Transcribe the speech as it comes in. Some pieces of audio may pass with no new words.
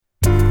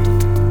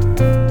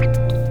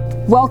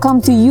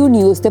Welcome to U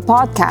News, the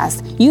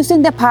podcast,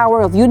 using the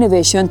power of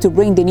Univision to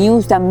bring the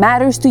news that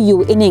matters to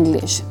you in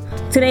English.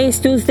 Today is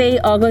Tuesday,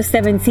 August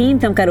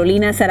 17th. I'm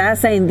Carolina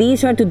Sarasa, and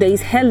these are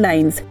today's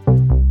headlines.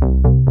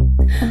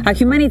 A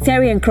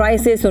humanitarian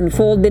crisis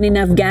unfolding in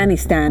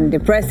Afghanistan. The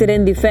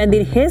president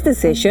defending his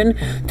decision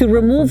to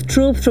remove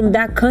troops from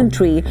that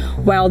country,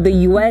 while the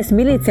U.S.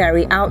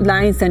 military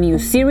outlines a new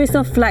series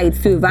of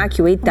flights to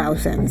evacuate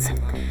thousands.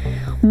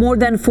 More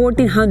than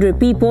 1,400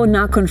 people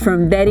now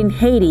confirmed dead in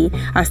Haiti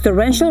as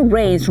torrential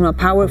rains from a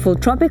powerful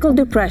tropical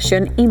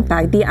depression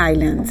impact the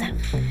island.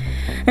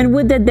 And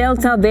with the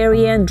Delta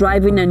variant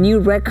driving a new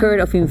record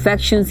of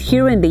infections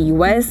here in the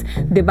U.S.,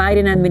 the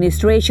Biden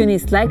administration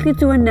is likely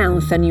to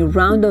announce a new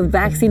round of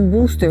vaccine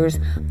boosters.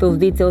 Those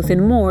details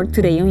and more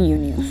today on U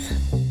News.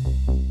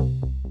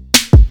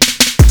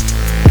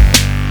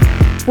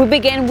 We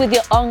begin with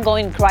the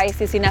ongoing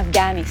crisis in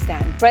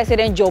Afghanistan.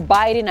 President Joe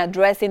Biden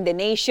addressing the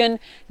nation,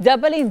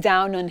 doubling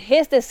down on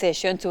his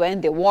decision to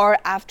end the war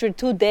after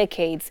 2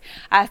 decades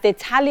as the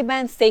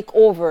Taliban take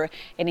over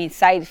and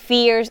incite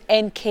fears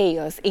and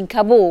chaos in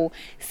Kabul,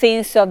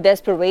 scenes of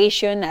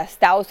desperation as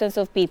thousands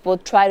of people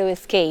try to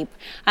escape.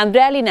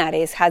 Andrea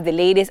Linares has the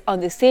latest on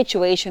the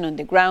situation on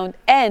the ground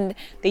and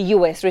the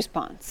U.S.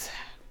 response.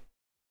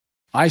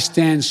 I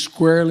stand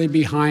squarely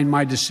behind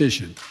my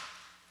decision.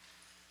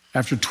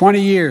 After 20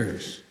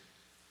 years,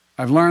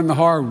 I've learned the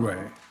hard way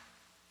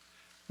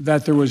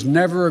that there was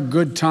never a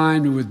good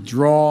time to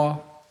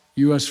withdraw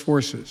U.S.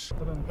 forces.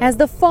 As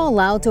the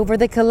fallout over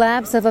the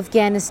collapse of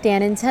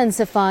Afghanistan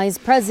intensifies,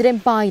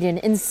 President Biden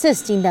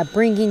insisting that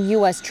bringing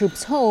U.S.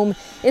 troops home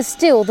is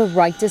still the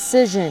right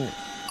decision.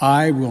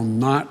 I will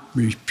not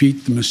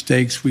repeat the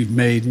mistakes we've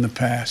made in the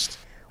past.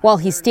 While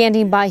he's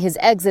standing by his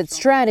exit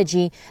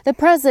strategy, the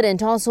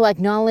president also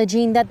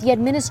acknowledging that the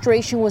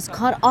administration was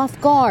caught off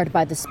guard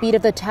by the speed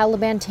of the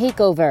Taliban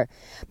takeover.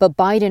 But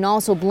Biden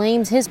also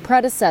blames his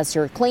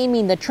predecessor,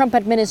 claiming the Trump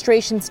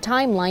administration's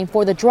timeline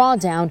for the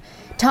drawdown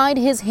tied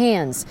his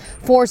hands,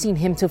 forcing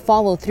him to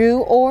follow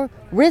through or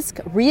risk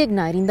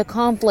reigniting the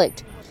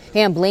conflict.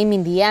 And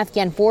blaming the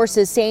Afghan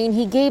forces, saying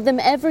he gave them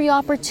every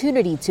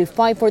opportunity to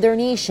fight for their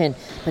nation,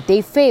 but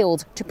they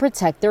failed to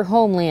protect their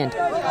homeland.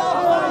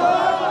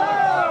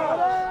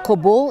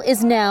 Kabul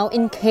is now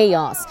in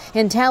chaos,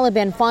 and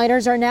Taliban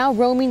fighters are now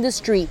roaming the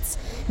streets.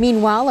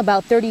 Meanwhile,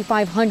 about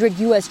 3,500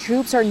 U.S.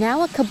 troops are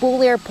now at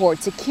Kabul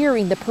airport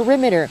securing the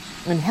perimeter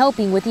and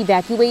helping with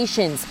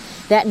evacuations.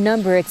 That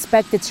number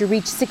expected to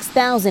reach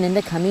 6,000 in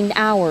the coming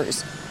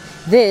hours.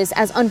 This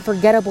as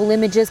unforgettable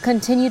images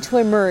continue to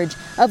emerge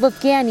of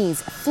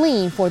Afghanis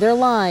fleeing for their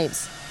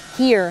lives.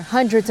 Here,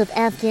 hundreds of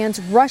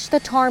Afghans rush the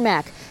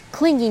tarmac,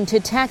 clinging to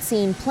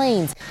taxiing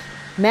planes.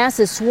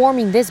 Masses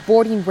swarming this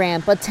boarding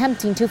ramp,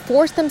 attempting to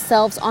force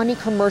themselves on a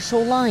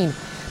commercial line.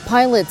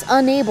 Pilots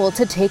unable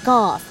to take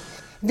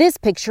off. This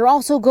picture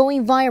also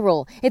going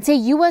viral. It's a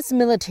U.S.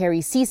 military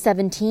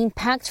C-17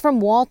 packed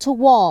from wall to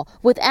wall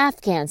with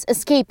Afghans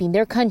escaping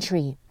their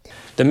country.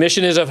 The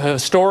mission is of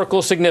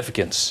historical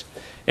significance,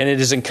 and it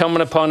is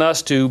incumbent upon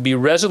us to be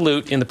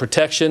resolute in the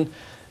protection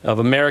of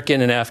American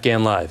and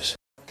Afghan lives.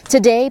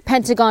 Today,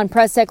 Pentagon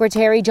Press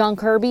Secretary John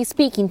Kirby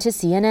speaking to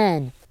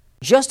CNN.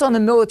 Just on the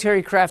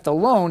military craft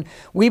alone,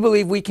 we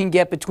believe we can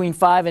get between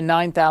 5,000 and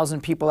 9,000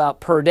 people out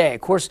per day.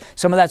 Of course,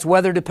 some of that's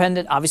weather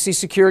dependent, obviously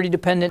security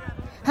dependent.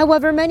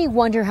 However, many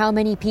wonder how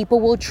many people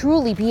will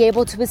truly be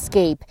able to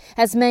escape.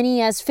 As many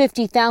as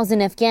 50,000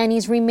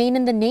 Afghanis remain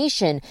in the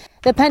nation.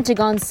 The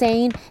Pentagon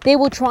saying they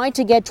will try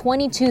to get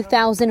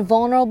 22,000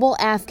 vulnerable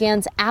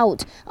Afghans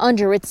out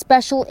under its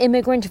special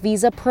immigrant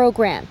visa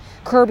program.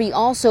 Kirby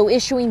also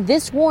issuing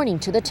this warning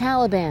to the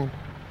Taliban.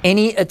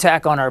 Any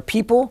attack on our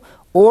people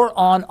or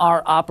on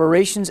our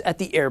operations at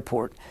the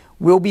airport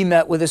will be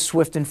met with a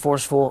swift and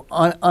forceful,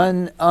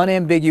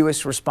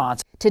 unambiguous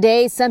response.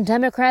 Today, some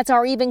Democrats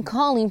are even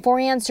calling for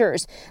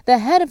answers. The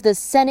head of the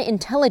Senate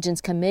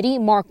Intelligence Committee,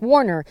 Mark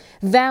Warner,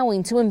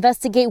 vowing to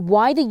investigate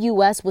why the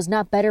U.S. was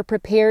not better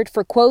prepared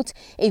for, quote,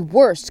 a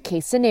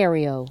worst-case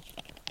scenario.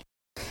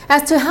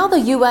 As to how the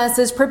U.S.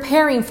 is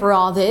preparing for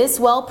all this,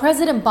 well,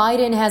 President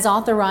Biden has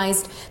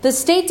authorized the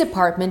State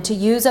Department to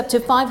use up to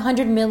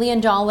 $500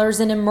 million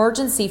in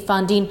emergency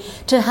funding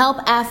to help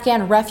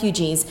Afghan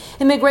refugees.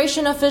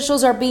 Immigration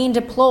officials are being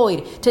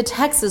deployed to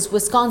Texas,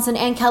 Wisconsin,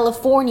 and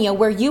California,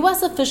 where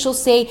U.S.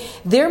 officials say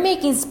they're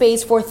making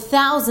space for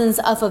thousands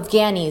of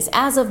Afghanis.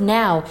 As of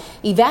now,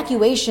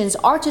 evacuations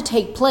are to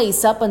take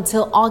place up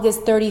until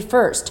August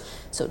 31st,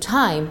 so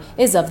time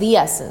is of the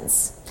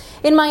essence.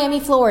 In Miami,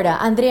 Florida,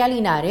 Andrea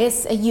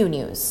Linares, U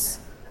News.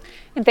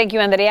 And thank you,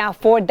 Andrea,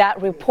 for that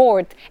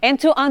report. And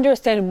to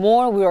understand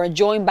more, we are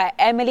joined by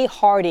Emily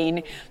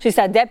Harding. She's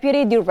a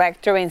Deputy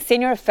Director and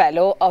Senior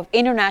Fellow of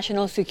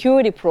International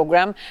Security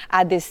Program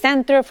at the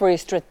Center for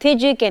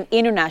Strategic and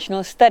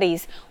International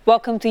Studies.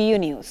 Welcome to U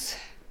News.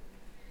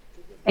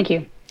 Thank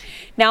you.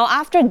 Now,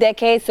 after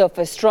decades of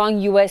a strong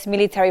U.S.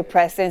 military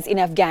presence in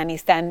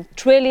Afghanistan,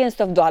 trillions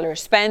of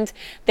dollars spent,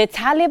 the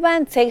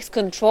Taliban takes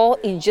control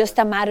in just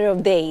a matter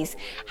of days.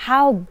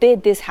 How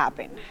did this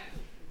happen?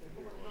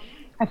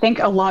 I think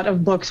a lot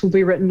of books will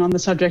be written on the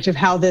subject of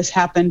how this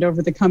happened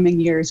over the coming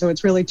years, so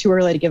it's really too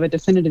early to give a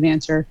definitive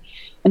answer.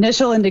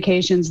 Initial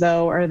indications,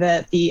 though, are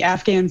that the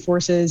Afghan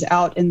forces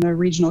out in the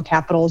regional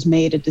capitals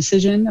made a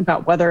decision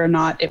about whether or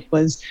not it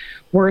was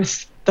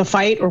worth the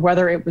fight or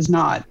whether it was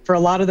not. For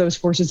a lot of those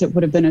forces, it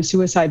would have been a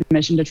suicide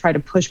mission to try to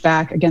push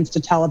back against a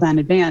Taliban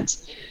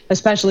advance,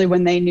 especially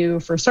when they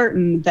knew for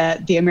certain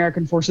that the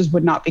American forces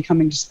would not be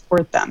coming to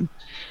support them.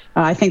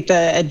 I think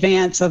the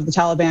advance of the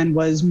Taliban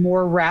was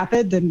more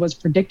rapid than was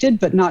predicted,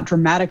 but not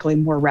dramatically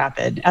more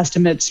rapid.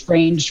 Estimates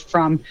ranged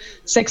from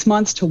 6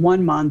 months to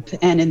 1 month,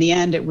 and in the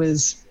end, it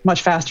was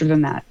much faster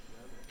than that.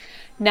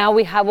 Now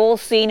we have all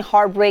seen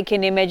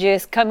heartbreaking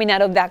images coming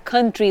out of that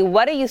country.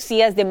 What do you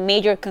see as the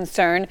major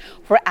concern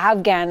for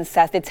Afghans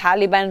as the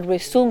Taliban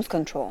resumes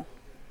control?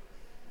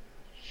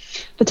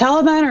 The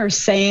Taliban are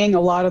saying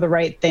a lot of the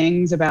right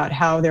things about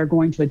how they're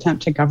going to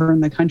attempt to govern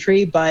the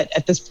country, but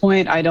at this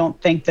point, I don't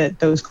think that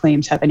those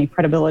claims have any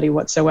credibility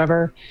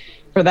whatsoever.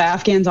 For the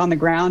Afghans on the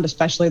ground,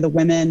 especially the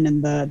women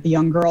and the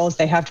young girls,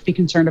 they have to be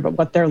concerned about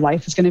what their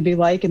life is going to be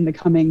like in the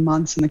coming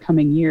months and the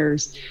coming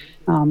years.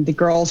 The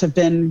girls have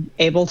been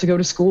able to go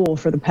to school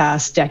for the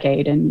past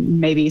decade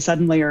and maybe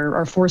suddenly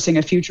are forcing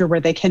a future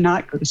where they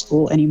cannot go to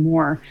school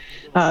anymore.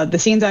 The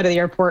scenes out of the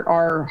airport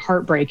are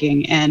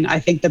heartbreaking, and I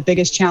think the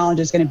biggest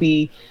challenge is going to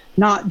be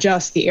not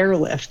just the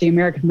airlift. The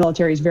American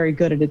military is very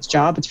good at its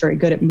job. It's very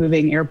good at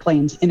moving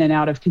airplanes in and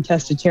out of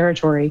contested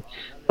territory.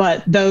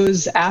 But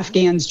those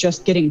Afghans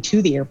just getting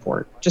to the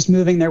airport, just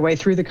moving their way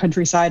through the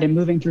countryside and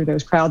moving through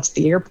those crowds to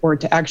the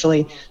airport to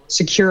actually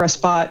secure a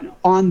spot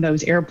on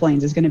those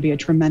airplanes is going to be a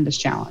tremendous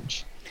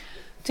challenge.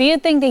 Do you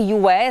think the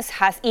U.S.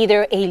 has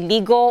either a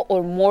legal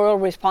or moral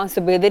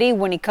responsibility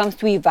when it comes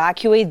to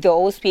evacuate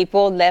those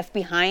people left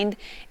behind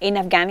in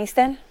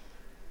Afghanistan?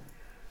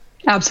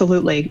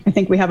 Absolutely. I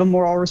think we have a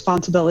moral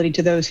responsibility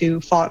to those who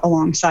fought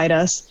alongside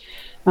us.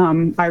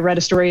 I read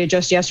a story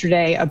just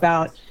yesterday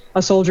about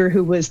a soldier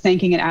who was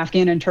thanking an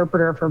Afghan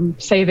interpreter for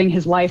saving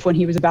his life when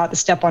he was about to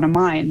step on a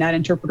mine. That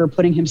interpreter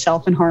putting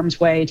himself in harm's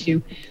way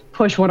to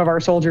push one of our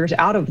soldiers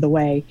out of the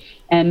way.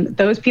 And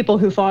those people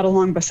who fought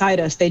along beside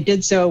us, they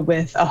did so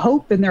with a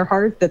hope in their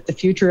heart that the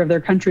future of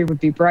their country would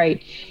be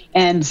bright.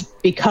 And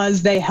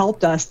because they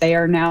helped us, they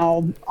are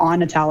now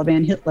on a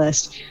Taliban hit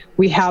list.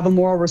 We have a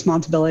moral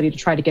responsibility to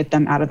try to get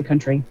them out of the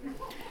country.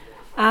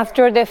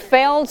 After the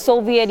failed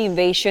Soviet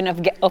invasion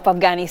of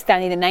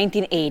Afghanistan in the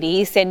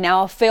 1980s and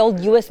now a failed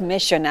U.S.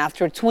 mission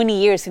after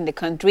 20 years in the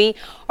country,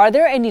 are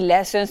there any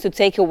lessons to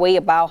take away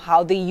about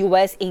how the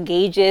U.S.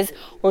 engages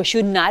or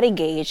should not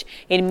engage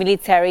in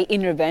military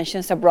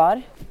interventions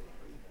abroad?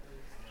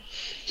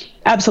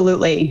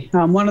 Absolutely.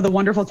 One of the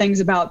wonderful things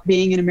about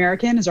being an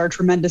American is our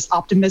tremendous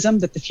optimism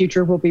that the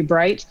future will be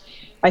bright.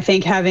 I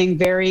think having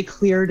very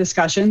clear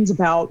discussions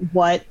about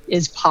what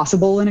is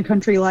possible in a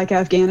country like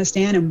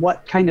Afghanistan and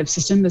what kind of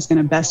system is going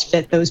to best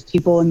fit those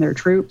people and their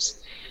troops.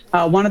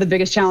 One of the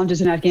biggest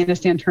challenges in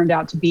Afghanistan turned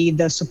out to be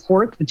the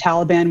support the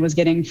Taliban was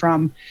getting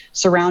from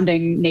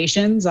surrounding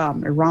nations,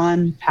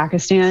 Iran,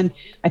 Pakistan.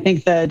 I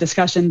think the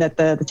discussion that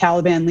the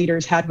Taliban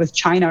leaders had with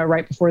China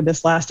right before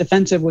this last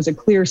offensive was a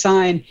clear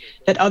sign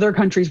that other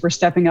countries were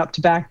stepping up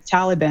to back the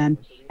Taliban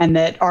and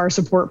that our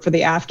support for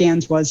the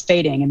Afghans was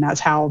fading, and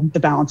that's how the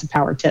balance of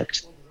power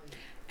tipped.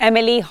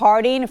 Emily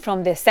Harding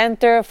from the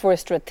Center for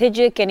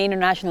Strategic and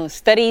International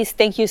Studies,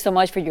 thank you so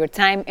much for your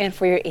time and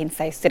for your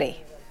insights today.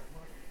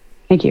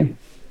 Thank you.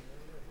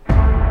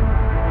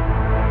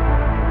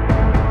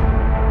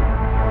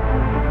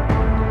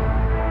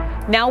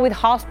 Now, with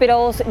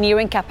hospitals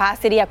nearing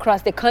capacity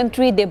across the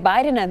country, the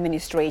Biden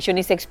administration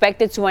is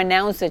expected to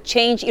announce a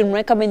change in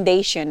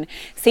recommendation,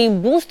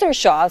 saying booster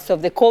shots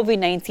of the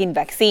COVID-19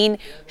 vaccine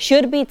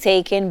should be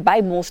taken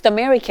by most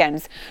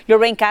Americans.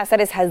 Lorraine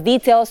Cáceres has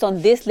details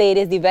on these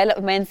latest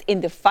developments in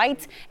the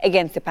fight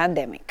against the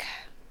pandemic.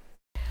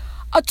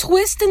 A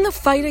twist in the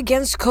fight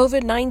against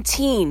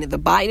COVID-19. The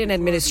Biden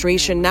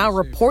administration now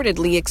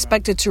reportedly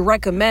expected to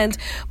recommend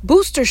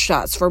booster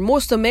shots for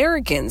most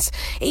Americans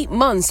 8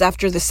 months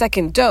after the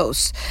second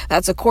dose.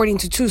 That's according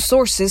to two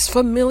sources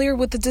familiar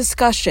with the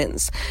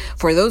discussions.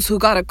 For those who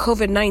got a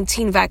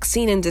COVID-19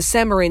 vaccine in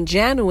December and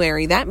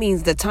January, that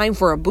means the time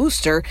for a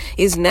booster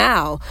is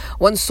now.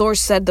 One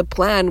source said the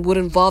plan would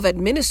involve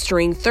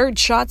administering third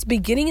shots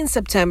beginning in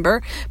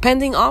September,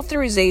 pending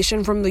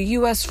authorization from the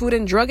U.S. Food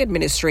and Drug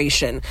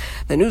Administration.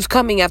 The news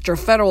coming after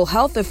federal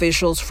health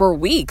officials for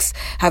weeks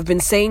have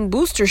been saying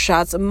booster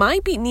shots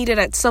might be needed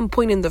at some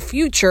point in the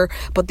future,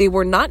 but they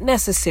were not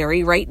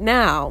necessary right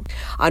now.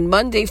 On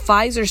Monday,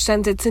 Pfizer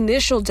sent its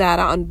initial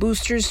data on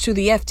boosters to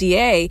the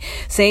FDA,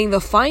 saying the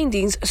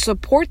findings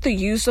support the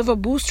use of a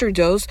booster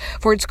dose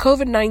for its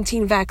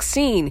COVID-19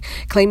 vaccine,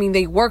 claiming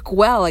they work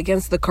well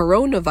against the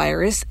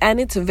coronavirus and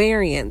its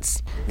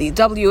variants. The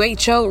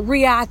WHO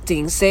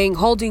reacting, saying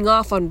holding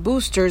off on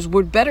boosters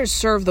would better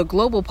serve the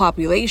global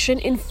population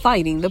in fighting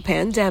the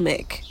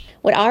pandemic.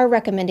 What our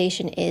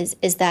recommendation is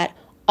that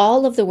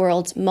all of the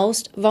world's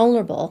most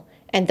vulnerable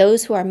and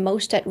those who are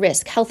most at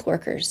risk, health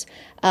workers,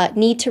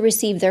 need to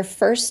receive their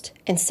first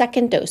and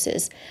second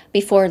doses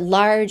before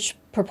large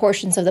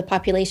proportions of the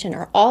population,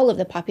 or all of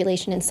the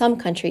population in some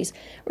countries,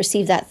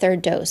 receive that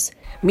third dose.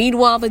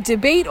 Meanwhile, the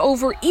debate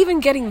over even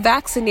getting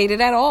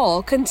vaccinated at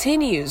all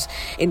continues.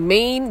 In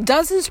Maine,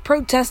 dozens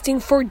protesting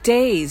for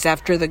days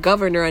after the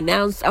governor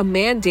announced a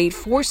mandate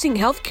forcing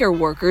healthcare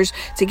workers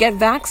to get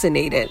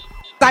vaccinated.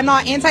 I'm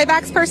not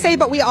anti-vax per se,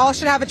 but we all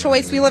should have a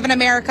choice. We live in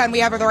America and we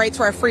have the right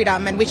to our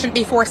freedom, and we shouldn't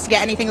be forced to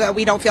get anything that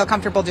we don't feel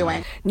comfortable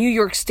doing. New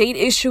York State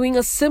issuing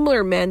a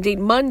similar mandate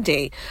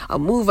Monday, a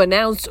move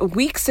announced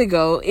weeks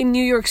ago in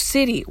New York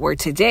City, where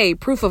today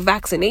proof of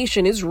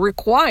vaccination is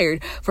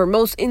required for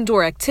most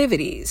indoor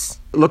activities.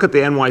 Look at the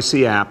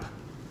NYC app.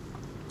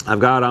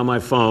 I've got it on my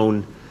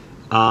phone.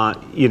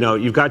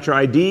 You've got your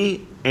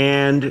ID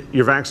and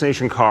your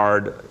vaccination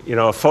card,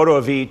 a photo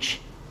of each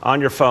on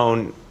your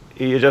phone.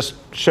 You just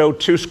show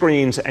two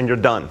screens and you're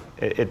done.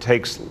 It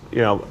takes,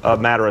 a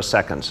matter of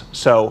seconds.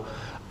 So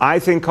I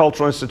think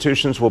cultural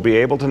institutions will be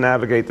able to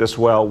navigate this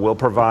well. We'll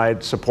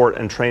provide support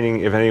and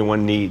training if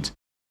anyone needs.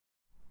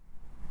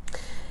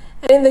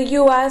 And in the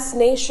U.S.,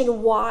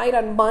 nationwide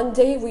on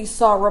Monday, we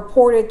saw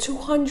reported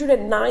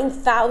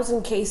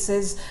 209,000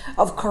 cases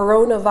of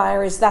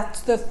coronavirus.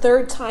 That's the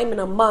third time in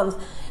a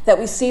month that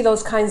we see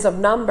those kinds of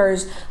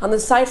numbers. On the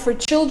side for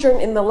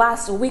children, in the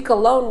last week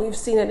alone, we've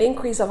seen an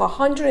increase of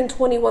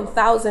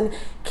 121,000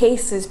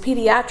 cases,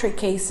 pediatric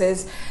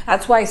cases.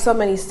 That's why so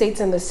many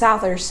states in the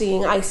South are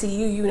seeing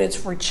ICU units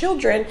for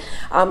children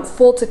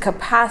full to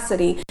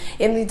capacity.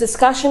 In the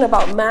discussion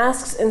about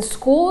masks in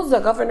schools, the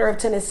governor of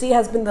Tennessee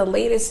has been the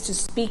latest to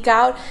speak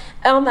out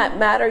on that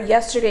matter.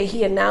 Yesterday,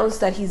 he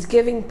announced that he's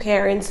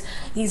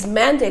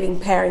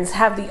mandating parents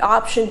have the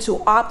option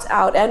to opt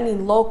out any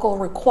local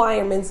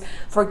requirements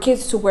for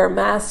kids to wear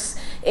masks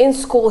in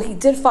school. He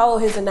did follow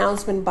his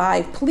announcement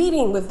by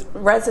pleading with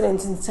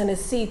residents in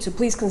Tennessee to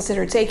please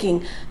consider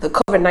taking the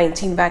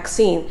COVID-19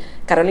 vaccine.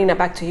 Carolina,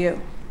 back to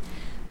you.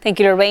 Thank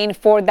you, Lorraine,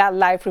 for that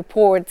live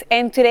report.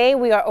 And today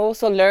we are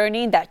also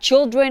learning that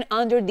children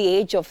under the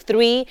age of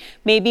 3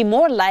 may be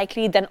more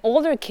likely than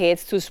older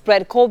kids to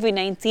spread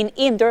COVID-19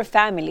 in their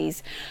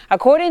families.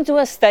 According to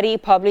a study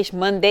published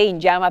Monday in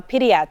JAMA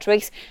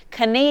Pediatrics,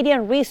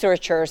 Canadian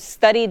researchers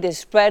studied the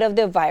spread of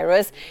the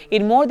virus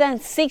in more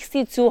than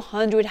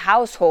 6,200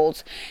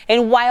 households.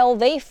 And while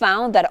they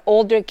found that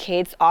older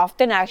kids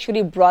often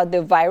actually brought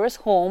the virus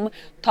home,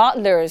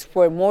 toddlers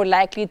were more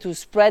likely to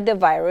spread the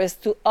virus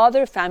to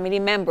other family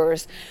members.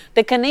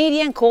 The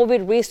Canadian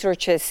COVID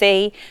researchers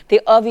say the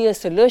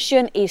obvious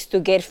solution is to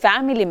get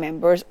family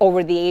members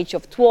over the age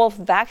of 12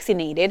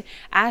 vaccinated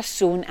as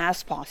soon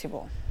as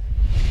possible.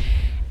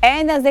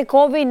 And as the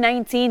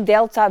COVID-19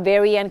 Delta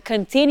variant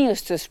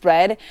continues to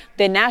spread,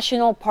 the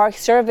National Park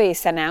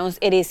Service announced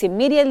it is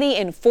immediately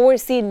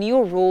enforcing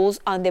new rules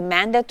on the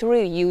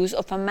mandatory use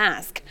of a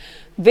mask.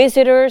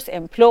 Visitors,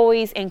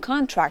 employees, and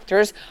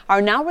contractors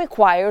are now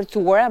required to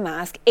wear a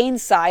mask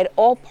inside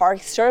all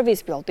Park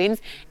Service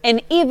buildings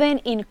and even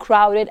in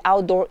crowded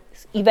outdoor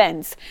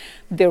events.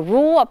 The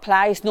rule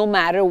applies no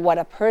matter what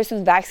a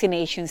person's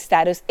vaccination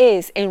status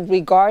is and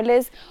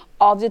regardless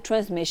of the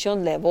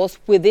transmission levels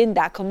within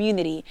that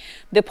community.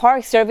 The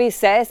Park Service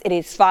says it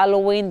is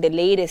following the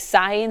latest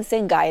science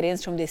and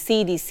guidance from the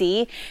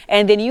CDC,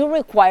 and the new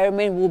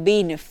requirement will be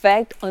in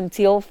effect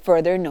until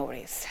further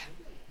notice.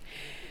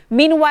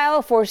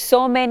 Meanwhile, for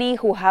so many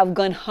who have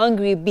gone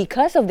hungry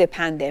because of the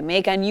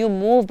pandemic, a new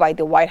move by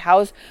the White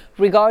House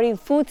regarding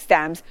food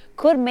stamps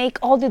could make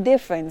all the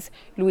difference.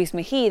 Luis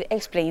Mejid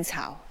explains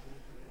how.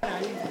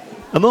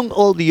 Among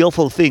all the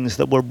awful things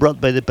that were brought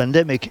by the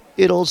pandemic,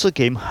 it also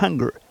came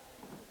hunger.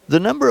 The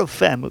number of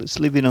families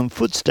living on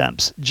food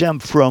stamps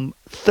jumped from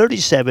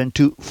 37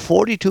 to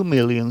 42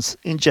 million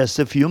in just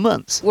a few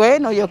months.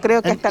 And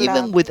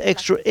even with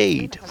extra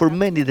aid, for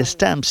many the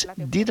stamps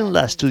didn't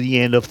last to the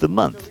end of the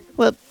month.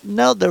 Well,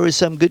 now there is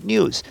some good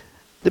news.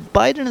 The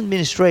Biden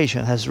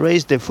administration has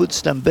raised the food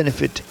stamp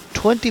benefit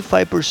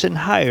 25%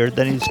 higher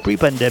than its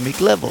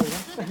pre-pandemic level.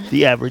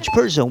 The average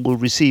person will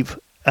receive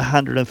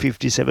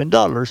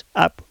 $157,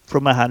 up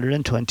from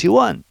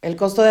 $121. El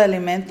costo de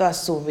alimento ha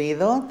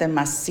subido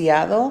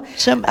demasiado.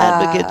 Some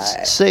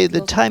advocates say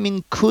the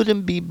timing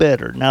couldn't be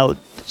better now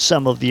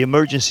some of the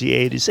emergency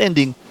aid is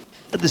ending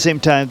at the same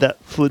time that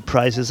food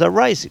prices are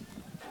rising.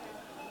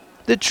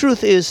 The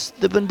truth is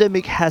the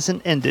pandemic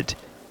hasn't ended,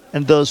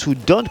 and those who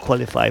don't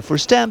qualify for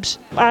stamps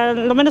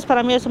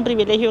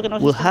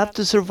will have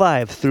to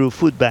survive through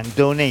food bank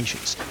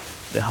donations.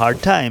 The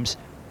hard times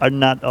are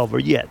not over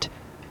yet.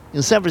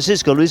 In San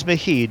Francisco, Luis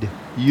Mejid,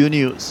 U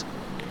News.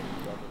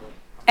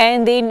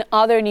 And in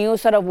other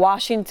news out of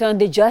Washington,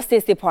 the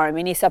Justice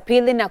Department is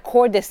appealing a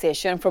court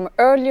decision from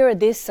earlier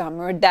this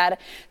summer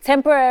that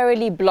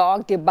temporarily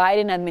blocked the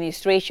Biden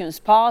administration's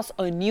pause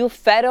on new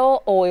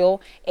federal oil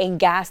and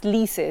gas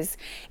leases.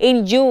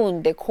 In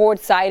June, the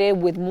court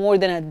sided with more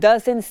than a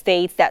dozen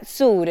states that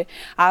sued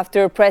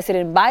after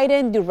President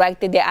Biden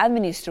directed the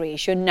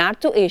administration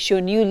not to issue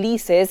new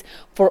leases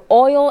for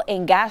oil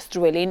and gas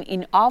drilling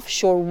in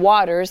offshore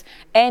waters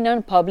and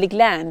on public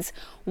lands.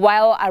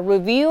 While a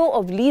review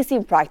of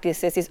leasing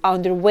practices is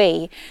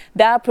underway,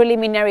 the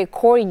preliminary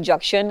court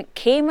injunction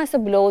came as a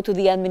blow to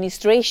the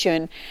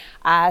administration,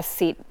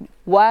 as it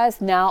was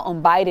now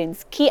on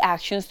Biden's key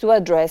actions to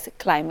address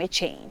climate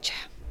change.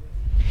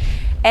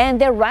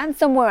 And the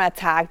ransomware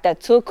attack that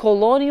took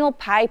Colonial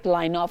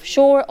Pipeline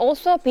offshore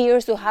also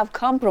appears to have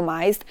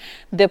compromised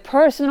the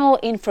personal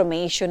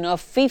information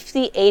of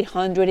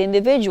 5,800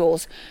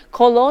 individuals.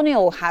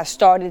 Colonial has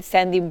started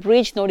sending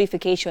breach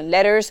notification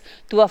letters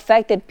to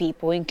affected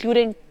people,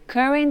 including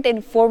current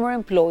and former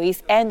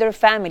employees and their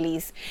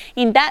families.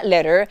 In that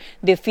letter,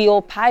 the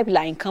fuel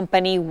pipeline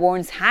company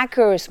warns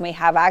hackers may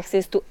have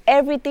access to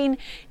everything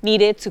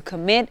needed to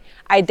commit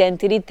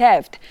identity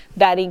theft.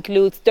 That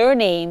includes their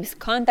names,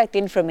 contact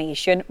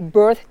information,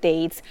 birth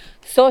dates,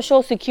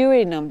 social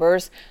security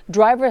numbers,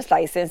 driver's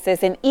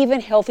licenses, and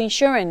even health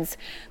insurance.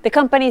 The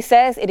company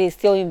says it is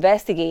still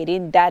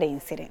investigating that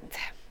incident.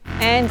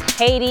 And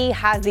Haiti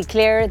has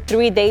declared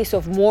 3 days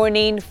of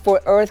mourning for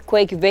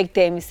earthquake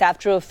victims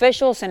after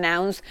officials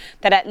announced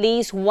that at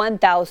least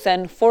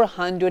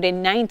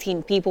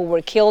 1,419 people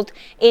were killed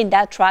in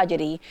that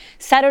tragedy.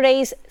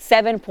 Saturday's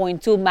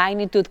 7.2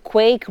 magnitude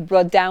quake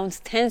brought down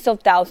tens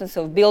of thousands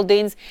of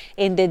buildings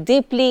in the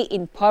deeply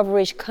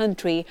impoverished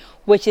country,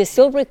 which is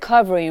still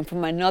recovering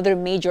from another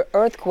major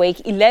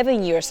earthquake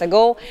 11 years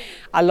ago,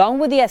 along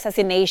with the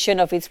assassination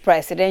of its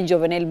president,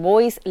 Jovenel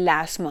Moïse,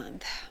 last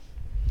month.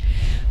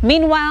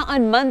 Meanwhile,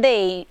 on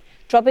Monday,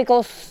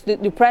 tropical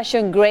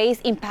depression Grace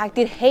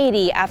impacted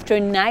Haiti after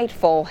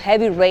nightfall.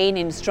 Heavy rain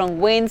and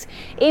strong winds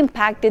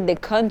impacted the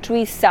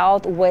country's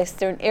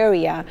southwestern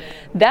area.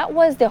 That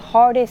was the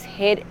hardest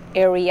hit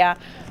area,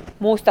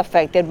 most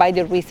affected by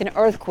the recent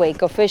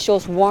earthquake.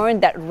 Officials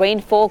warned that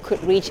rainfall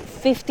could reach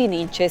 15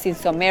 inches in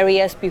some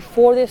areas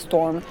before the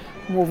storm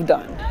moved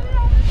on.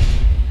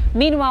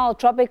 Meanwhile,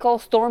 Tropical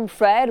Storm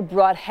Fred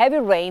brought heavy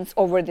rains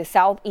over the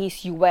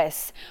southeast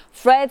U.S.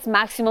 Fred's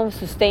maximum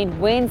sustained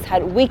winds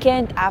had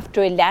weakened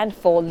after a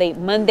landfall late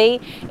Monday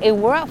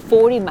and were at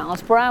 40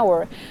 miles per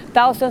hour.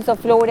 Thousands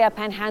of Florida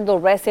Panhandle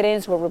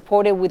residents were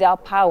reported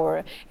without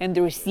power, and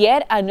there is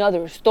yet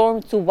another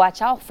storm to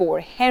watch out for,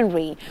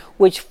 Henry,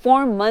 which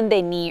formed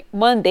Monday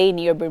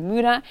near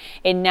Bermuda,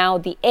 and now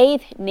the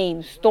 8th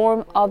named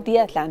storm of the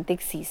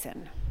Atlantic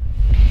season.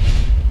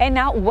 And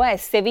out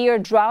west, severe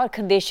drought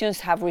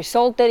conditions have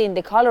resulted in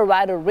the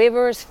Colorado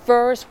River's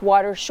first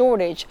water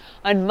shortage.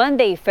 On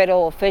Monday,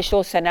 federal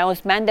officials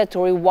announced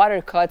mandatory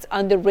water cuts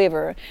on the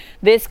river.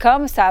 This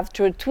comes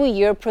after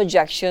 2-year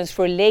projections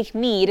for Lake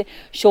Mead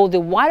show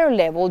the water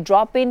level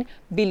dropping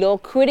below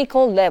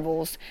critical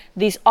levels.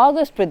 These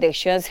August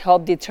predictions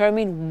help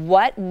determine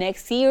what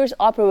next year's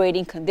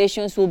operating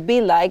conditions will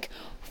be like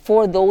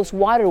for those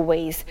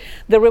waterways.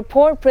 The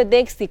report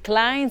predicts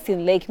declines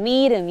in Lake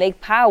Mead and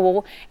Lake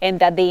Powell, and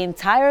that the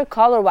entire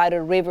Colorado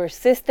River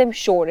system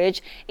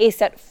shortage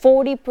is at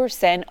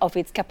 40% of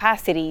its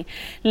capacity.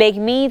 Lake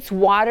Mead's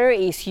water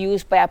is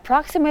used by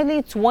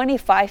approximately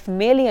 25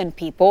 million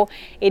people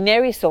in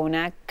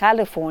Arizona,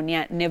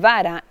 California,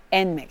 Nevada,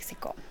 and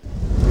Mexico.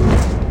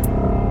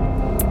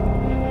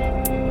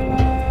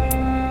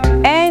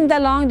 And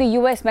along the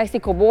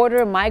U.S.-Mexico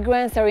border,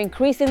 migrants are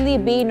increasingly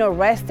being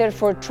arrested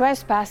for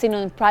trespassing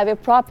on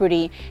private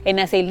property. And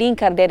as Aileen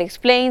Cardet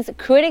explains,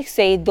 critics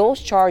say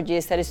those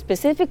charges are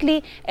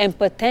specifically and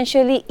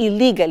potentially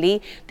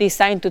illegally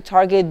designed to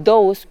target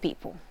those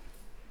people.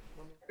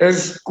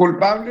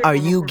 Are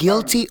you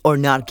guilty or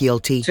not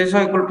guilty?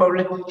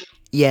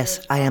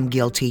 Yes, I am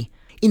guilty.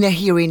 In a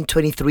hearing,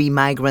 23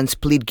 migrants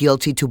plead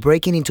guilty to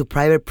breaking into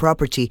private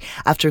property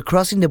after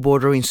crossing the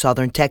border in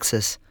southern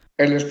Texas.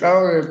 The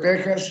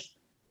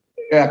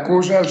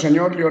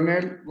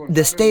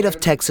state of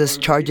Texas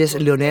charges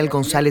Leonel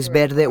González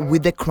Verde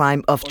with the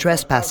crime of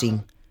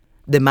trespassing.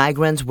 The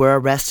migrants were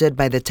arrested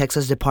by the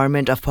Texas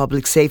Department of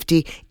Public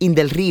Safety in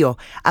Del Rio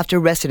after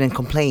resident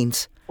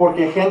complaints.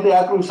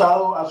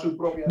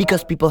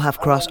 Because people have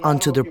crossed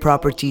onto their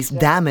properties,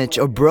 damaged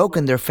or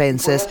broken their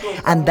fences,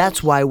 and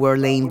that's why we're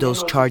laying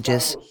those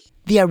charges.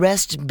 The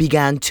arrest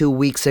began 2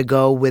 weeks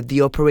ago with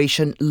the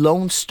Operation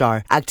Lone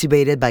Star,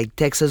 activated by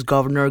Texas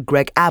Governor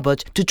Greg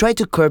Abbott to try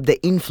to curb the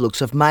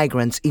influx of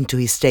migrants into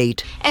his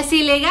state. It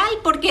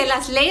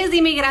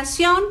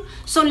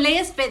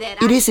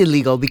is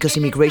illegal because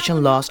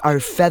immigration laws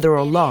are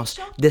federal laws.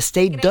 The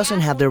state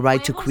doesn't have the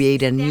right to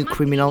create a new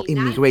criminal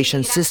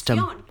immigration system.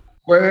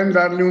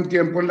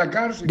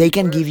 They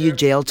can give you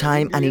jail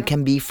time, and it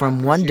can be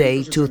from 1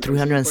 day to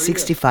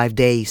 365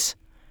 days.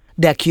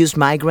 The accused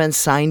migrants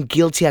signed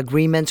guilty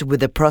agreements with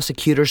the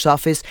prosecutor's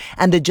office,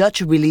 and the judge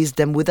released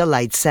them with a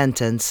light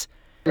sentence.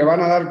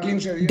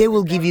 They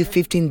will give you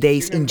 15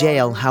 days in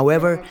jail.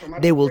 However,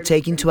 they will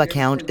take into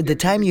account the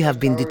time you have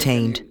been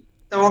detained.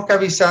 I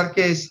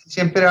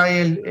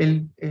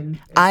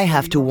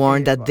have to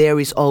warn that there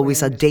is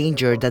always a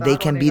danger that they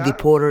can be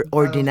deported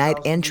or denied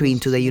entry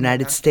into the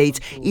United States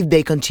if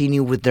they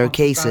continue with their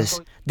cases.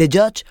 The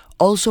judge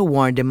also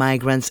warned the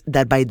migrants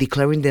that by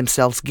declaring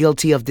themselves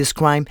guilty of this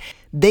crime,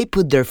 they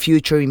put their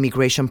future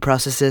immigration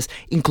processes,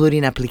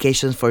 including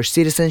applications for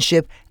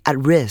citizenship, at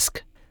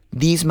risk.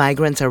 These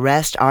migrants'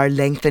 arrests are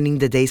lengthening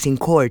the days in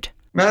court.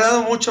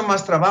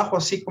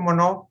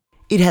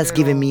 It has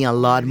given me a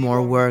lot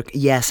more work,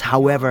 yes.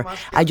 However,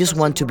 I just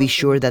want to be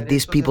sure that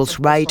these people's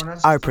rights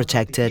are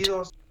protected.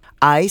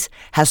 ICE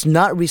has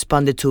not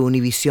responded to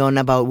Univision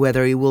about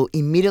whether it will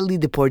immediately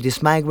deport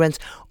these migrants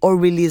or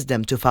release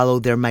them to follow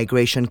their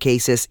migration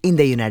cases in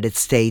the United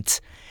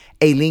States.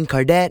 Aileen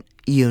Cardet,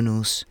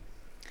 UNews.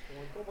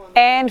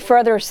 And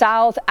further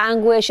south,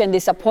 anguish and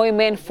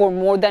disappointment for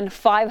more than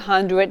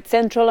 500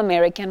 Central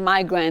American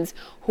migrants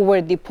who were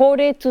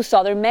deported to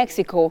southern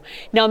Mexico.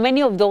 Now,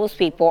 many of those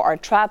people are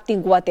trapped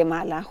in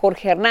Guatemala.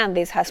 Jorge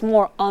Hernandez has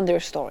more on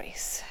their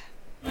stories.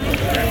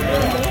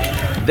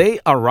 They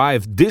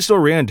arrived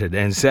disoriented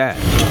and sad.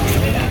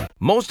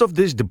 Most of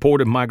these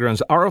deported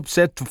migrants are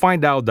upset to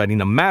find out that in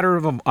a matter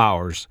of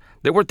hours,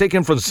 they were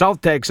taken from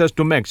South Texas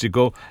to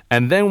Mexico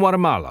and then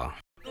Guatemala.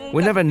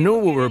 We never knew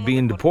we were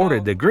being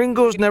deported. The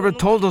gringos never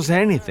told us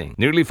anything.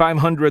 Nearly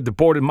 500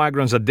 deported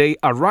migrants a day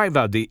arrive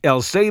at the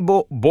El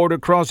Ceibo border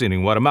crossing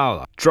in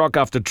Guatemala. Truck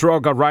after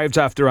truck arrives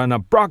after an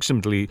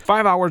approximately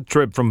 5-hour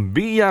trip from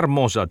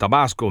Villahermosa,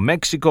 Tabasco,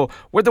 Mexico,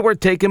 where they were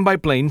taken by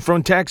plane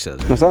from Texas.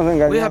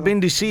 We have been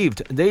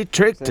deceived. They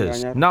tricked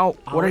us. Now,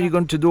 what are you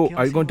going to do?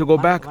 Are you going to go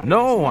back?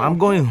 No, I'm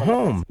going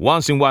home.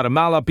 Once in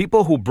Guatemala,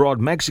 people who brought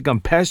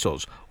Mexican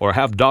pesos or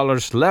have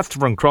dollars left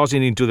from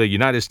crossing into the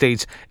United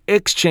States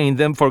exchange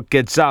them for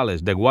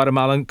quetzales, the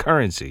Guatemalan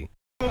currency.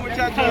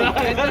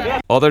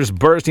 Others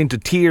burst into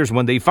tears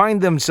when they find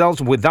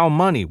themselves without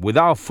money,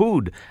 without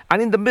food, and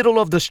in the middle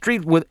of the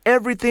street with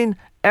everything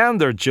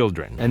and their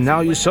children. And now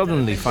you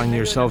suddenly find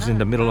yourselves in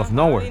the middle of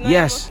nowhere.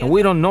 Yes, and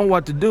we don't know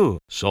what to do.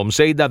 Some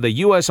say that the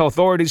U.S.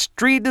 authorities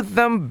treated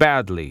them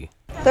badly.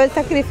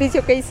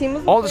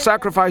 All the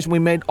sacrifice we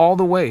made all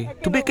the way,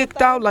 to be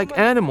kicked out like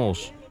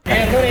animals.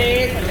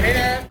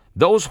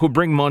 Those who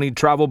bring money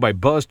travel by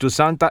bus to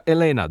Santa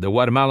Elena, the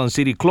Guatemalan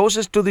city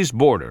closest to this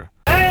border.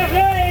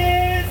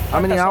 How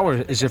many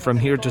hours is it from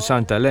here to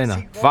Santa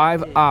Elena?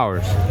 5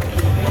 hours.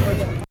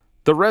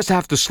 The rest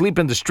have to sleep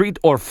in the street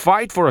or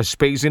fight for a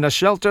space in a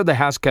shelter that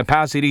has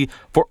capacity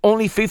for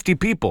only 50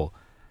 people.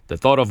 The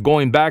thought of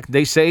going back,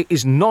 they say,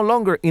 is no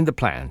longer in the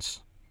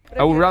plans.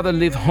 I would rather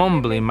live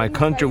humbly in my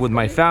country with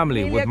my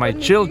family, with my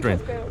children,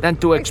 than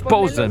to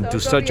expose them to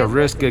such a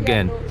risk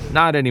again.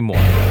 Not anymore.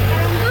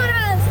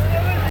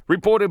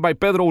 Reported by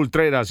Pedro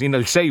Ultreras in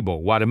El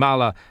Ceibo,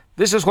 Guatemala,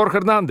 this is Jorge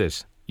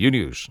Hernandez,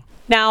 UNews.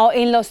 Now,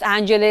 in Los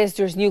Angeles,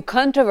 there's new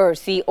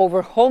controversy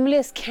over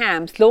homeless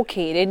camps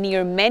located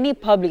near many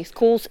public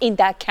schools in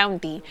that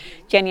county.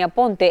 Jenny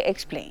Aponte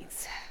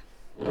explains.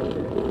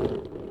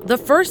 The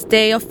first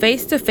day of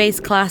face-to-face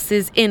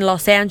classes in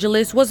Los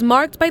Angeles was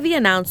marked by the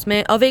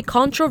announcement of a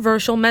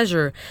controversial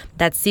measure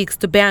that seeks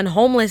to ban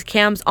homeless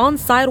camps on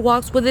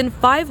sidewalks within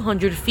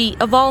 500 feet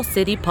of all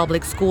city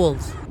public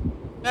schools.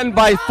 And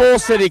by full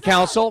city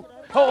council.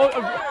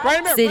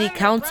 City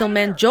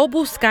Councilman Joe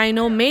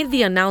Buscaino made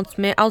the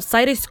announcement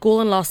outside a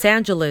school in Los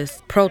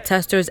Angeles.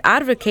 Protesters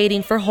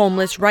advocating for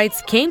homeless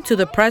rights came to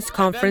the press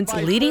conference,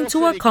 leading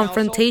to a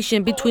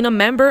confrontation between a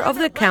member of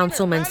the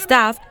councilman's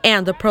staff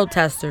and the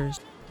protesters.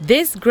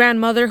 This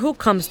grandmother who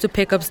comes to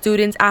pick up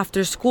students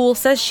after school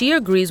says she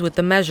agrees with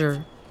the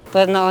measure.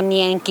 Not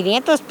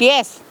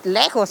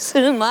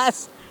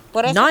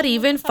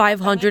even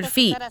 500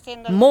 feet.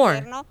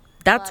 More.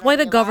 That's why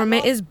the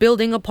government is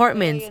building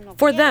apartments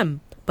for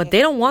them. But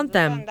they don't want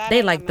them.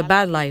 They like the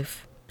bad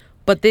life.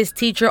 But this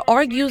teacher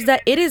argues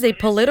that it is a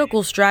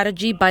political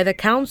strategy by the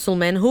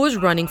councilman who is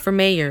running for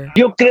mayor.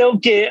 Yo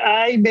creo que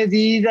hay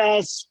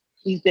medidas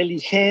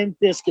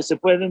inteligentes que se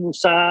pueden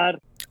usar.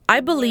 I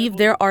believe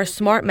there are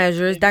smart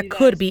measures that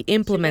could be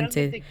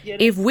implemented.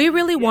 If we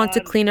really want to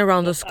clean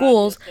around the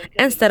schools,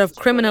 instead of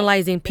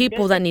criminalizing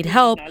people that need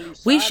help,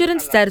 we should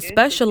instead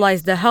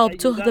specialize the help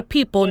to the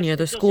people near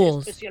the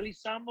schools.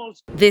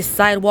 This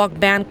sidewalk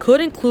ban could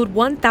include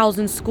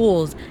 1,000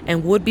 schools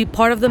and would be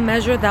part of the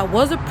measure that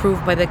was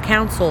approved by the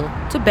council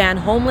to ban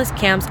homeless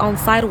camps on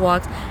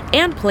sidewalks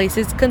and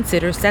places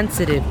considered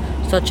sensitive,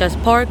 such as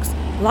parks,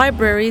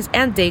 libraries,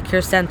 and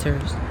daycare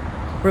centers.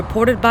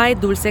 Reported by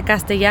Dulce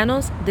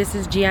Castellanos, this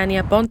is Gianni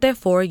Aponte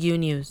for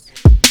UNews.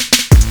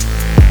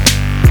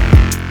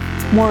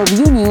 More of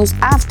UNews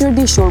after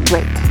this short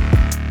break.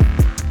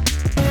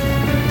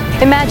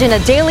 Imagine a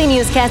daily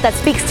newscast that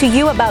speaks to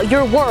you about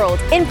your world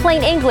in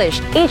plain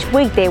English. Each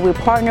weekday, we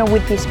partner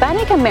with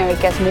Hispanic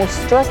America's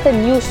most trusted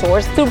news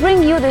source to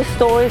bring you the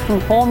stories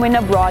from home and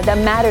abroad that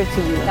matter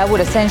to you. That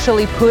would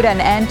essentially put an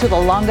end to the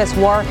longest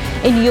war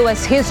in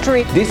U.S.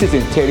 history. This is the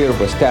interior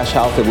of a stash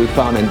house that we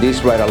found in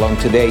this ride along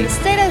today.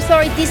 State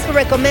authorities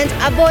recommend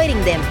avoiding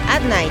them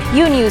at night.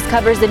 U News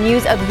covers the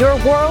news of your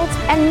world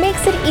and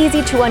makes it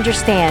easy to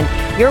understand.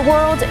 Your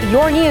world,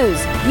 your news.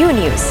 U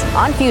News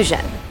on Fusion.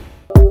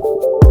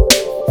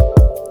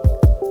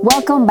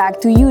 Welcome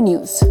back to U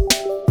News.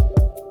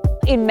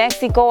 In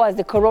Mexico, as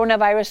the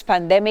coronavirus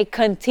pandemic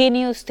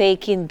continues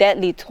taking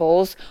deadly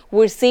tolls,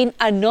 we're seeing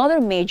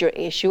another major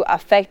issue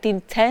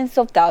affecting tens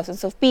of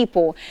thousands of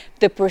people,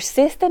 the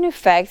persistent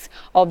effects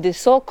of the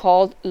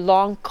so-called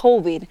long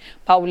COVID.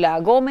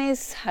 Paula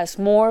Gomez has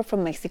more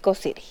from Mexico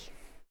City.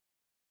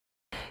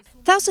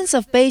 Thousands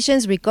of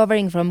patients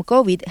recovering from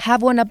COVID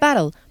have won a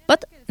battle,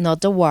 but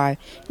not the war.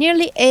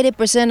 Nearly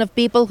 80% of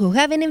people who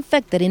have been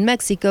infected in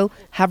Mexico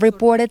have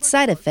reported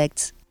side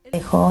effects.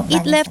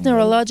 It left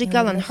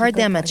neurological and heart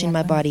damage in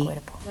my body.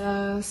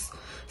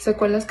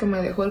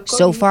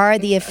 So far,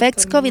 the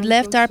effects COVID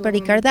left are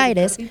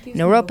pericarditis,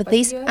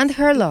 neuropathies, and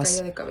hair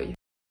loss.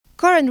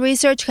 Current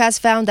research has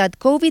found that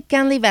COVID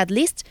can leave at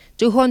least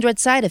 200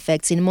 side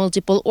effects in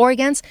multiple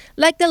organs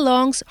like the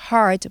lungs,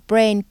 heart,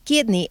 brain,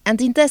 kidney,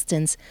 and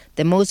intestines.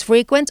 The most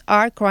frequent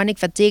are chronic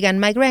fatigue and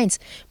migraines,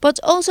 but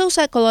also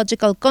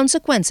psychological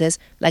consequences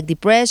like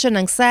depression,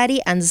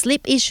 anxiety, and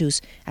sleep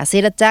issues, as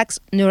it attacks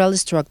neural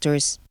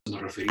structures.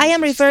 I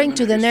am referring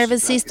to the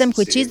nervous system,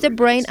 which is the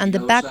brain and the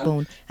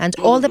backbone, and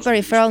all the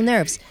peripheral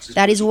nerves.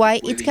 That is why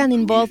it can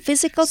involve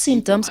physical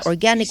symptoms,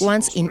 organic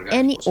ones, in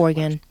any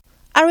organ.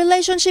 A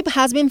relationship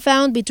has been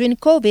found between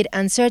COVID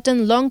and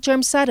certain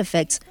long-term side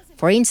effects.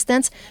 For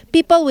instance,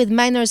 people with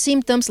minor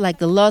symptoms like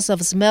the loss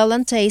of smell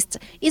and taste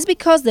is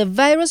because the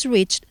virus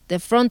reached the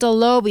frontal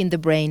lobe in the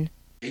brain.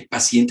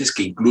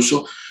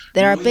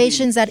 There are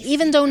patients that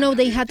even don't know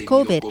they had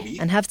COVID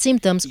and have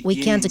symptoms we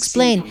can't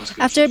explain.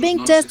 After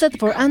being tested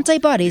for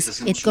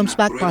antibodies, it comes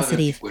back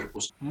positive.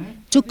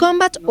 To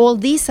combat all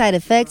these side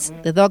effects,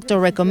 the doctor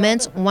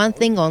recommends one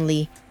thing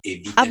only: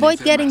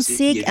 avoid getting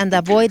sick and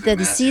avoid the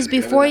disease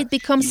before it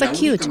becomes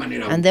acute.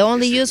 And the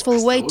only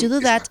useful way to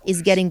do that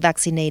is getting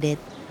vaccinated.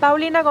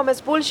 Paulina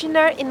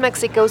Gomez-Pulshiner in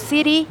Mexico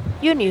City,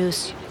 U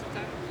News.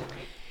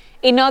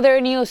 In other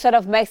news out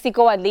of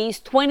Mexico, at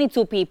least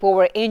 22 people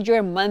were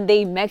injured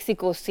Monday in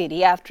Mexico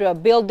City after a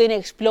building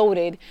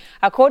exploded.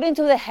 According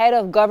to the head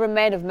of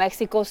government of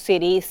Mexico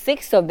City,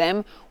 6 of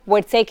them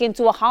were taken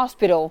to a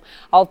hospital.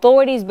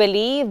 Authorities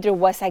believe there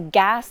was a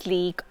gas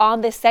leak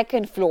on the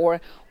second floor,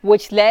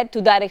 which led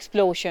to that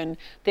explosion.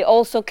 They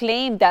also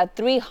claim that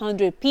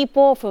 300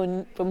 people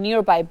from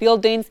nearby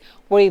buildings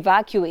were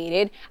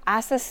evacuated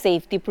as a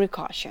safety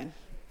precaution.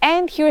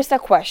 And here's a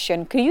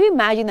question. Could you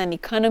imagine an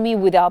economy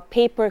without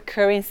paper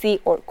currency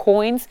or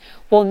coins?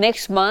 Well,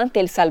 next month,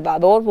 El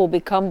Salvador will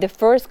become the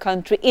first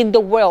country in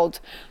the world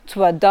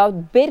to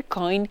adopt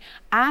Bitcoin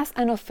as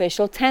an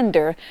official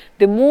tender.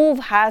 The move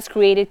has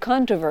created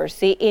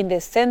controversy in the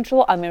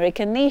Central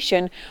American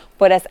nation,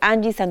 but as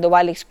Angie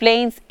Sandoval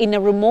explains, in a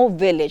remote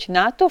village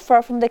not too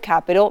far from the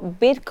capital,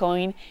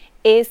 Bitcoin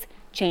is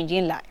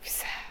changing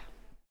lives.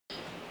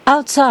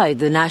 Outside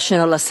the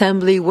National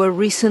Assembly, where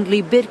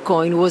recently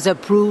Bitcoin was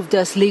approved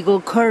as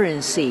legal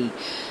currency,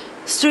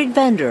 street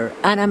vendor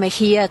Ana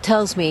Mejia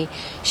tells me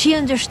she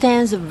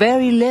understands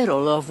very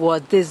little of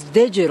what this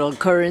digital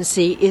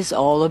currency is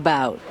all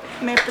about.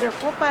 And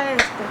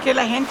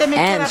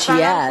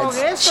she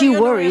adds she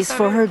worries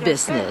for her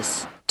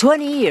business.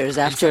 20 years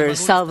after El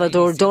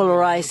Salvador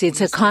dollarized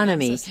its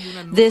economy,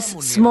 this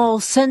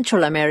small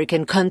Central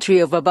American country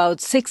of about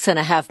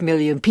 6.5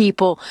 million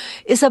people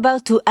is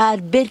about to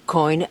add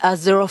Bitcoin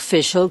as their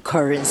official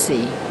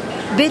currency.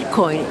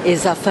 Bitcoin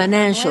is a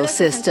financial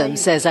system,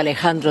 says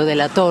Alejandro de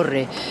la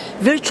Torre,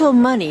 virtual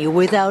money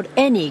without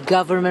any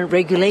government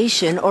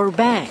regulation or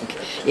bank.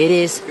 It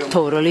is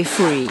totally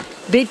free.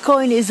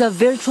 Bitcoin is a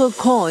virtual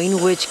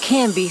coin which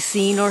can be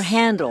seen or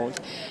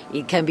handled.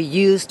 It can be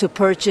used to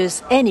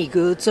purchase any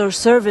goods or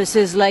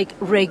services like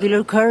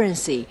regular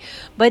currency,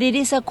 but it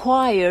is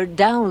acquired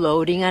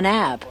downloading an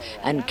app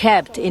and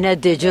kept in a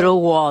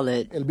digital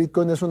wallet.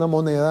 According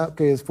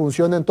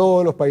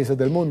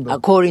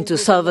to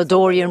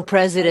Salvadorian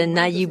President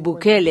Nayib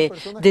Bukele,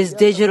 this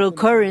digital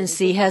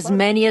currency has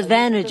many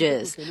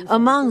advantages.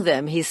 Among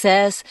them, he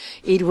says,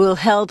 it will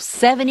help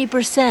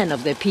 70%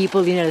 of the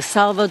people in El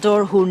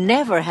Salvador who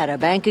never had a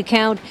bank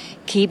account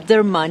keep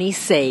their money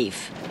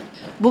safe.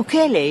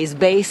 Bukele is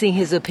basing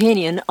his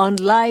opinion on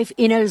life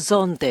in El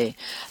Zonte,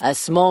 a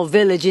small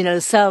village in El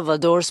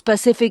Salvador's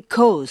Pacific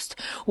coast,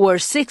 where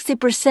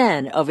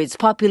 60% of its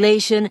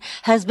population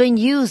has been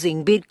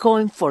using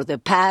Bitcoin for the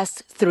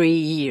past 3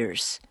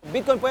 years.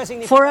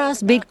 For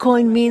us,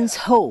 Bitcoin means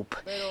hope.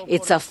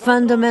 It's a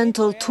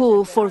fundamental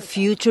tool for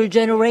future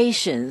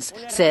generations,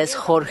 says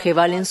Jorge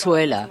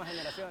Valenzuela.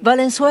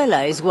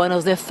 Valenzuela is one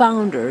of the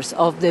founders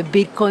of the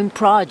Bitcoin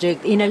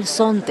project in El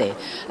Zonte,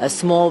 a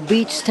small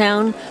beach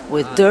town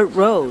with dirt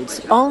roads,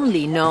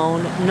 only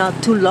known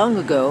not too long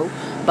ago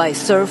by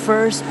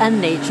surfers and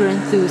nature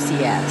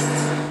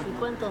enthusiasts.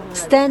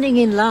 Standing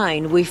in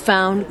line, we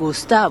found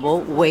Gustavo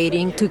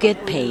waiting to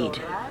get paid.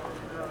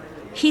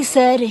 He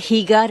said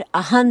he got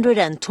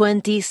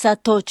 120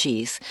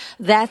 satoshis.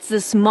 That's the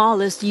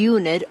smallest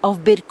unit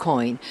of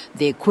Bitcoin,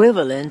 the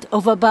equivalent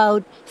of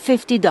about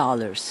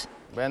 $50.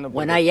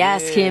 When I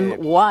asked him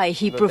why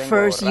he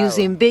prefers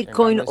using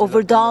Bitcoin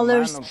over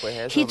dollars,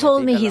 he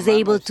told me he's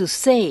able to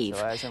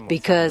save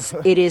because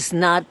it is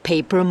not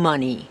paper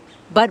money.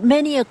 But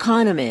many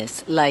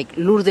economists, like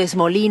Lourdes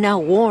Molina,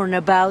 warn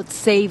about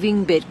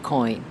saving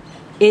Bitcoin.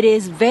 It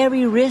is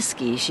very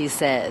risky, she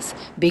says,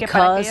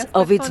 because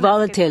of its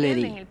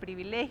volatility.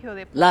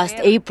 Last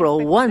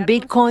April, one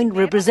Bitcoin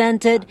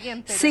represented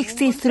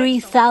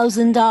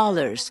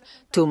 $63,000.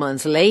 2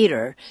 months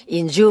later,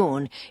 in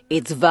June,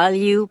 its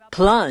value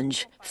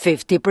plunged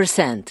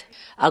 50%.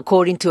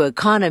 According to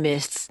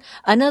economists,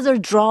 another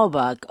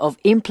drawback of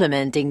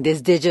implementing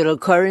this digital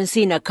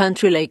currency in a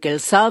country like El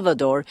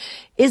Salvador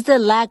is the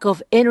lack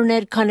of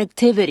internet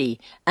connectivity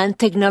and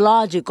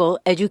technological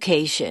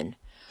education.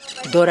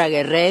 Dora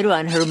Guerrero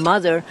and her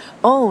mother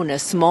own a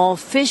small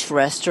fish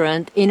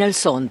restaurant in El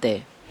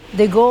Zonte.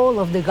 The goal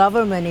of the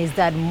government is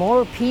that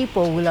more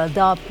people will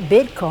adopt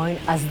Bitcoin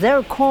as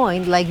their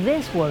coin like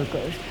these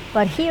workers.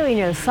 But here in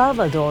El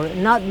Salvador,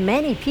 not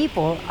many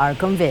people are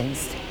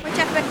convinced.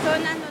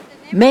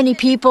 Many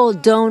people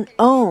don't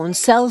own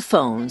cell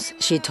phones,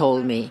 she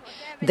told me.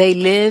 They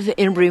live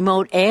in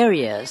remote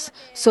areas,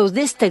 so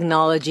this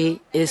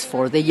technology is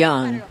for the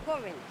young.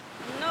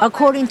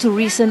 According to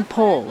recent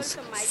polls,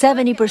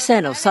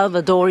 70% of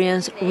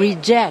Salvadorians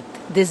reject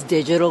this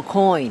digital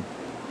coin.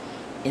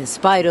 In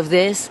spite of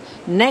this,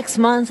 next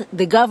month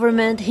the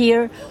government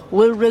here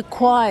will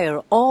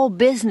require all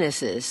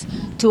businesses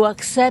to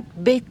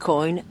accept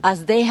Bitcoin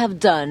as they have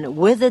done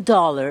with the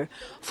dollar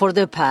for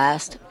the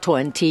past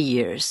 20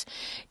 years.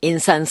 In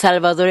San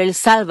Salvador, El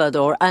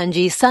Salvador,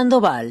 Angie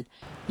Sandoval,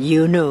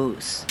 U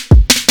News.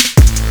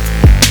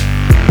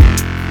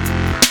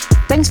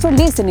 Thanks for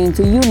listening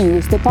to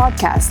U-News, the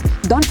podcast.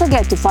 Don't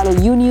forget to follow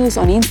U-News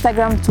on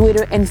Instagram,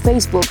 Twitter, and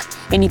Facebook.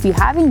 And if you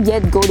haven't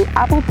yet, go to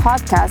Apple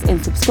Podcasts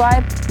and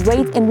subscribe,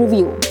 rate, and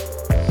review.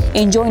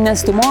 And join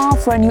us tomorrow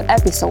for a new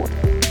episode.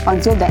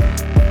 Until then.